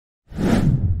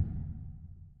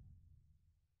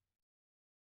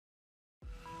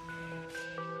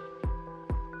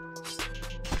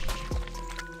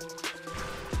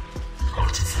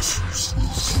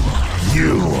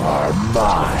are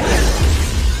mine.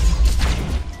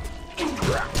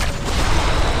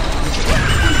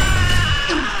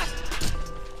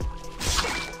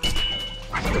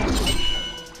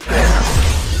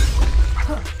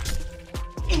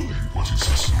 What is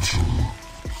essential?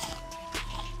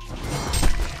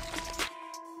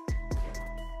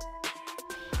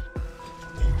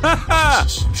 ฮ่าฮ่า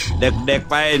เด็กๆ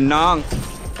ไปน้อง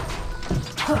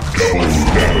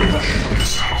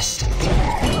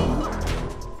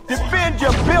Defend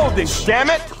your building, damn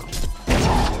it!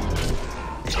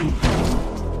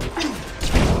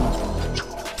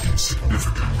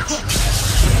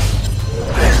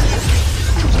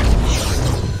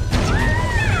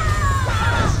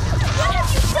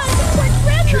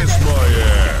 Kiss my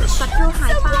ass. ศัตรูหา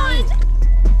ยไป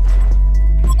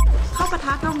เข้าปะท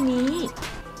ะตรงนี้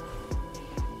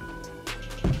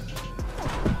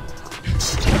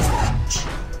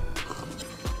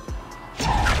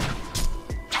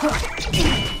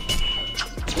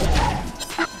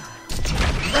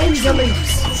Razor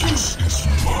loose.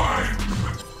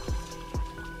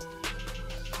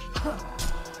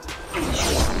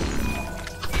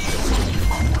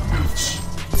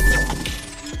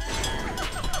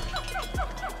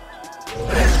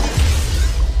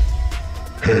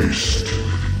 Haste.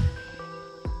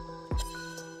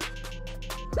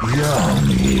 Yum,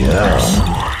 yum.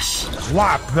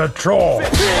 Slap the troll.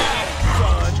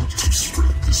 To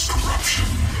spread this corruption.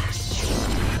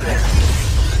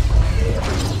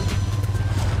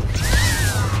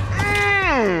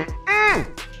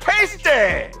 Tasty!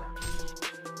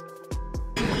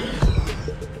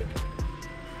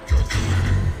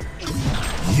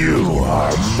 You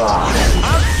are mine.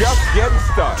 I'm just getting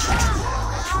started.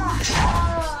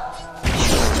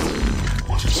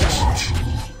 What is essential?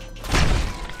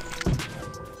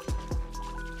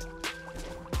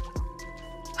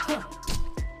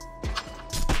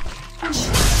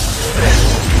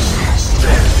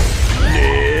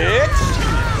 Next!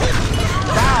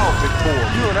 Now before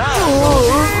you and I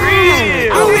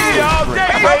real. I'll be all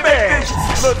day, baby.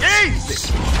 Look easy.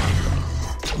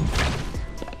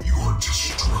 Your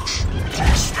destruction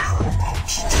is paramount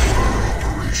to our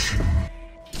operation.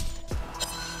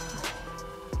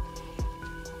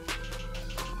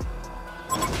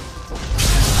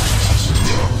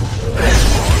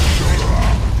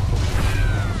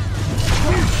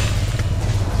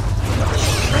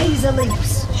 Razor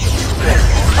loose.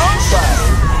 Somebody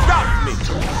stop me.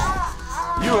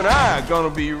 You and I are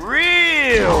gonna be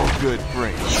real good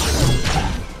friends.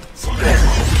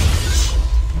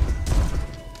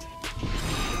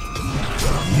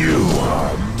 You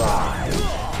are mine.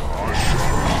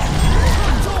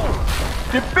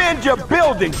 Defend your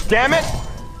buildings, damn it!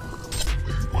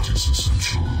 What is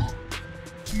essential?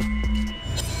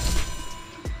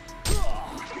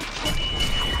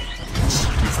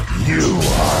 You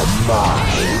are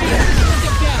mine.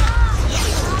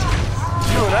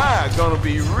 You and I are gonna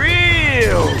be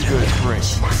real good friends.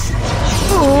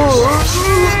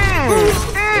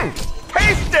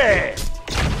 Tasty!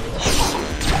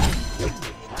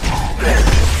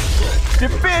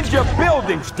 Defend your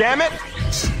buildings, damn it!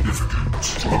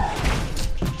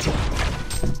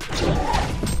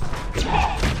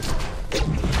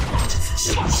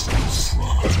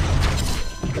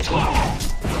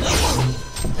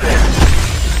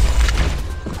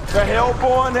 The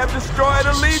Hellborn have destroyed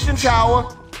a Legion Tower.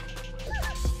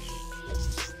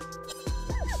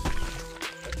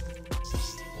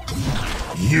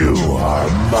 You are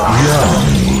mine. Yum,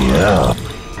 yum.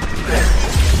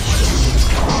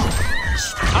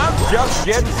 I'm just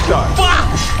getting started. ว้า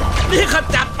นี่ข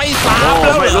จัดไป3แ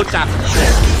ล้วไม่รู้จัก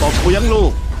ตบกูยังลู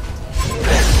ก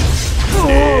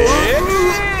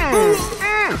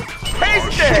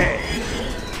Tasty!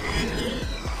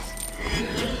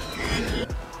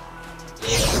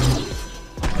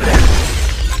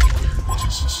 What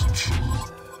is essential?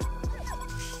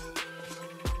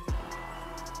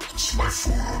 My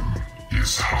form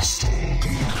is hostile.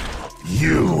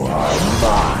 You are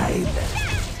mine.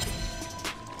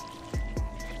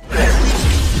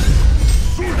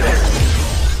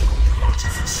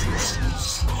 Artificers will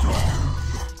thrive.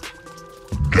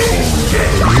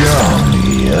 Yum,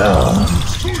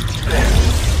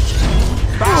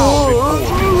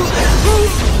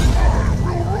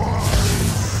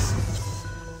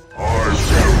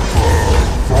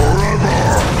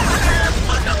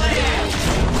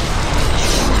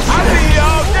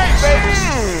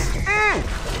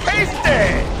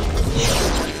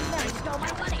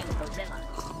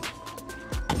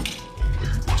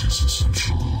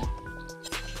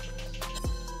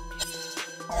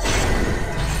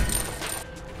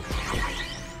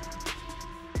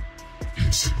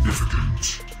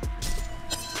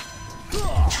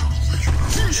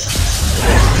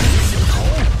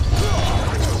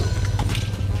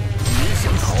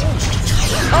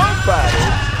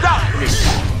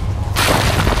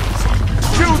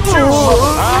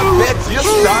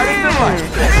 starting to like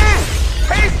it.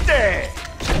 Tasty!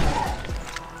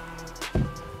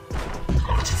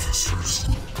 Artificers.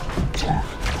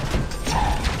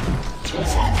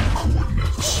 Finding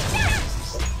coordinates.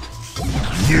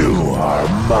 You are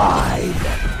mine.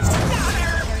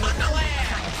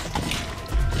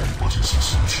 What is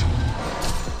essential?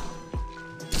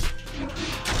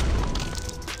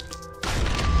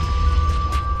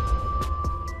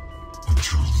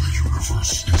 Until the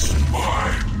universe is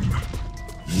mine.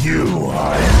 You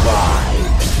are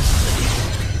mine.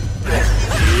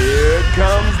 Here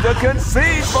comes the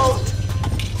concede boat.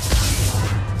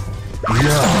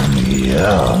 Yum,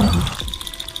 yum.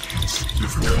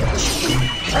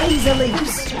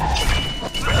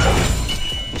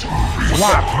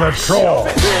 Swap the troll.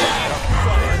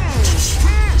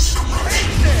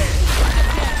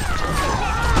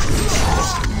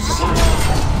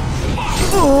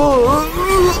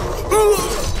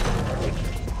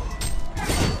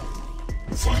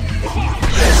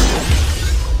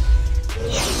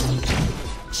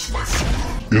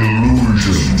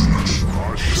 Illusion.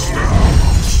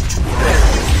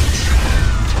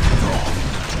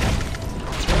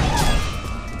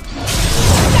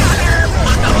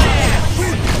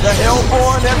 The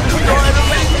Hellborn have destroyed the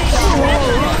lake.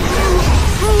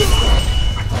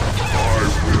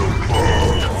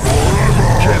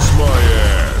 Kiss my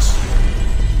ass.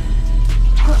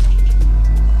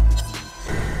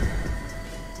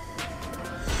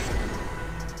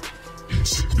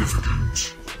 Insignificant.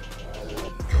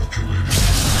 Calculating.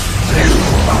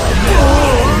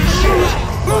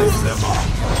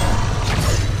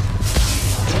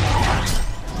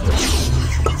 The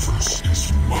universe is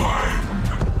mine.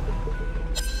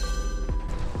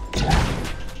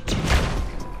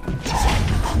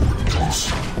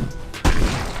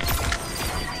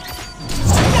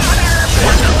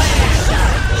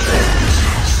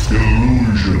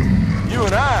 Illusion. You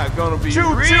and I are gonna be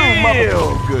real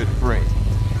good friends.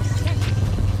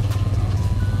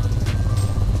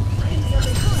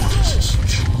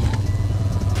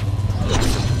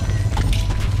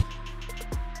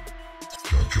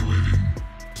 Calculating.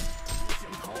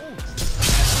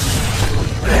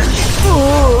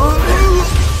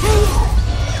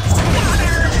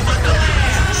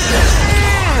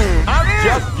 I'm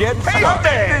just getting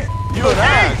started. You and I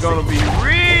are gonna be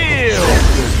real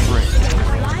good friends.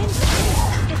 Alliance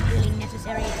is feeling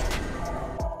necessary.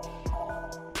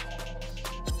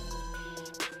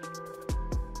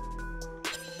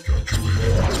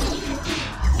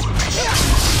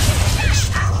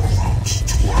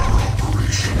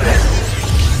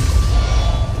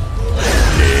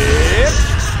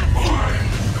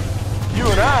 You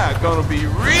and I are gonna be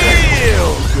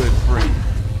real good friends.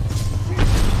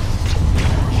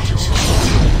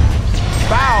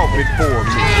 Bow before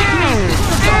me.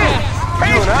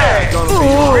 You and I are gonna be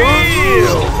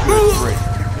real good friends.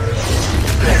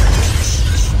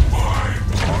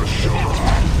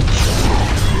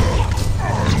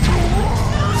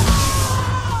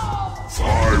 I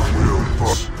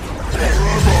will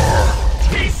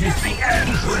This is the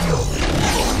end for you.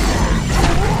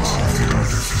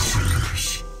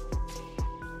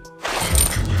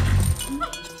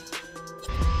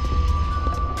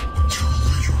 Until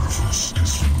the universe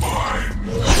is mine.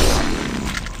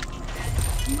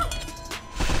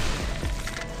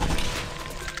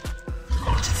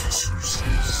 Artificers.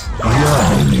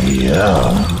 Yum,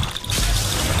 yum.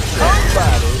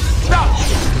 Somebody stop!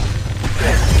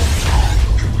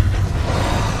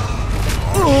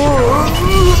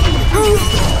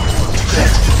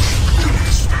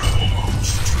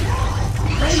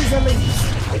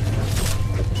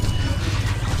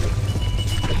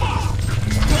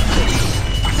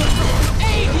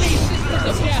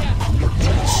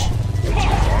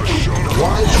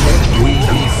 Why can't we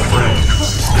be friends?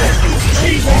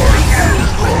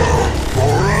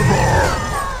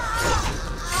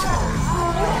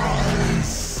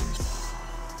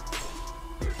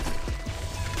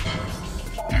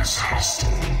 Is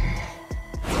hostile.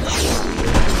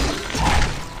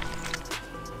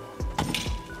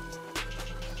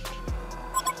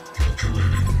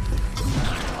 Calculating.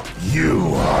 You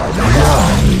are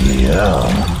yum,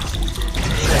 yum.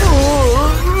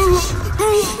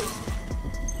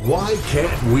 Why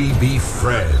can't we be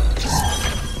friends?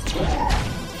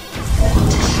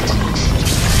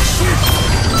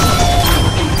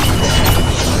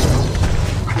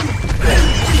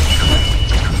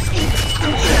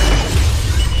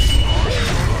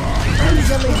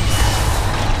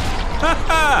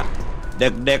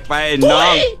เด็กๆไปน้อ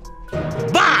ง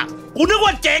บ้ากูนึก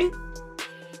ว่าเจ๋ง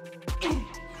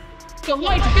The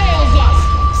light fails us!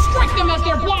 Strike them as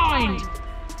they're blind!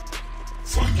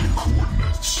 Finding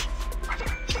coordinates.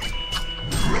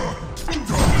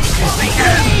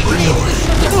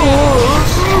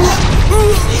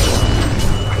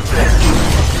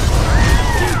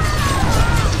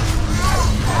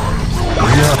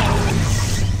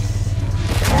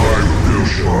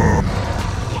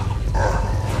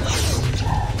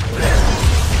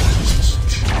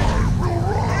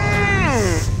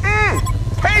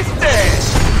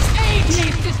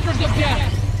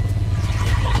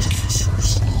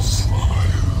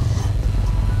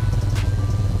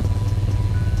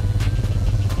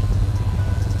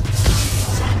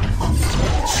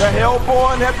 The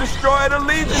Hellborn have destroyed a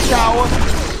Legion Tower.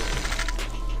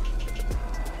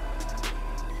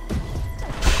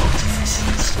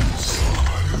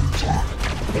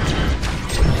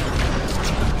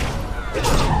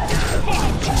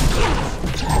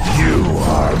 You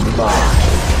are mine.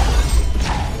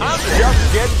 I'm just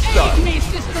getting started.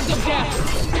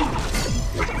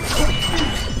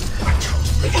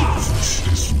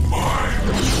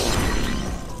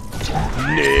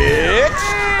 Next,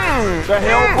 the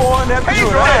Hellborn have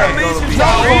destroyed a Legion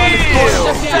Tower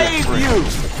to save you.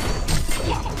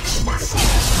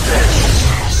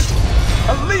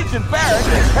 A Legion barrack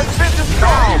has been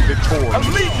destroyed. A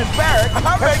Legion barrack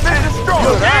has been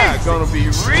destroyed. That's gonna be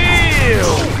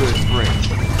real good friends.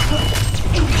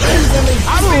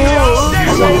 I mean,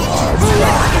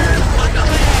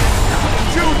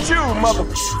 choo-choo, mother.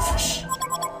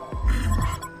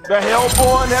 The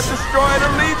Hellborn have destroyed a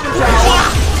Legion Tower.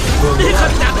 นี่ข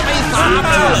จัดไป3แ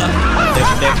ล้ว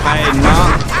เด็กๆไปเนาะ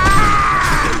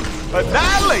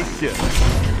Annihilation.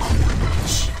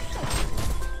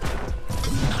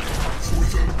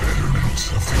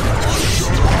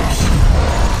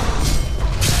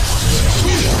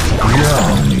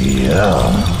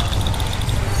 Yum.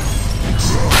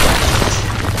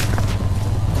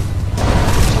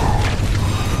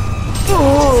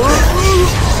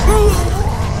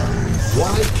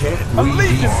 Why can't A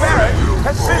Legion barrack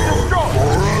has been destroyed.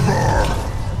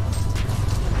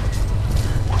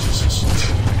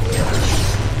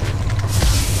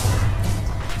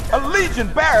 A Legion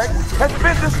barrack has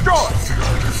been destroyed.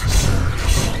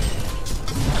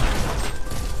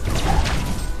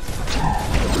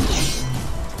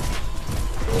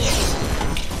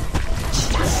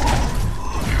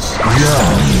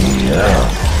 Yum.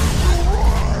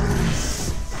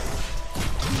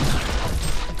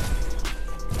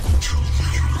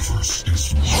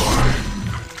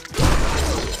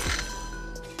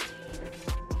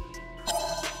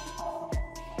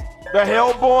 The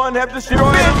Hellborn have destroyed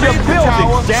your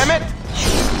building, damn it!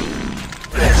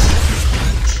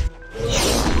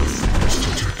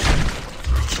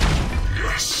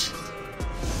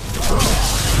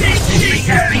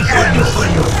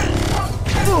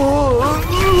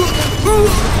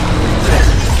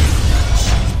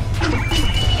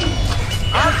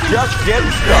 I'm just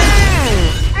getting started.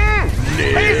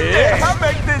 I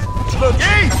make this look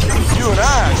easy. You and I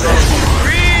are gonna be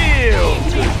real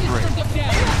good friends.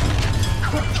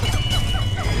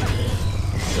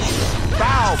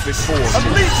 Bow before a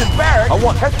Legion barrack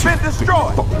has been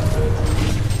destroyed.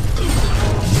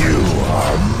 You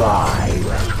are mine.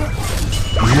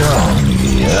 Yum,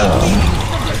 yum.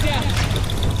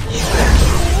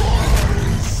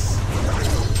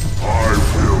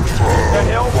 The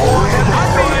Hellborn has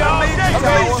destroyed a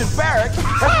Legion barrack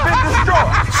has been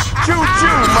destroyed.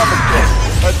 Choo-choo, motherfucker.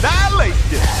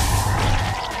 Annihilation.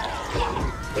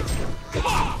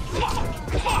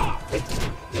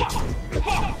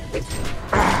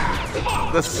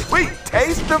 The sweet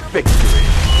taste of victory.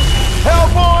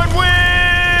 Hellborn wins!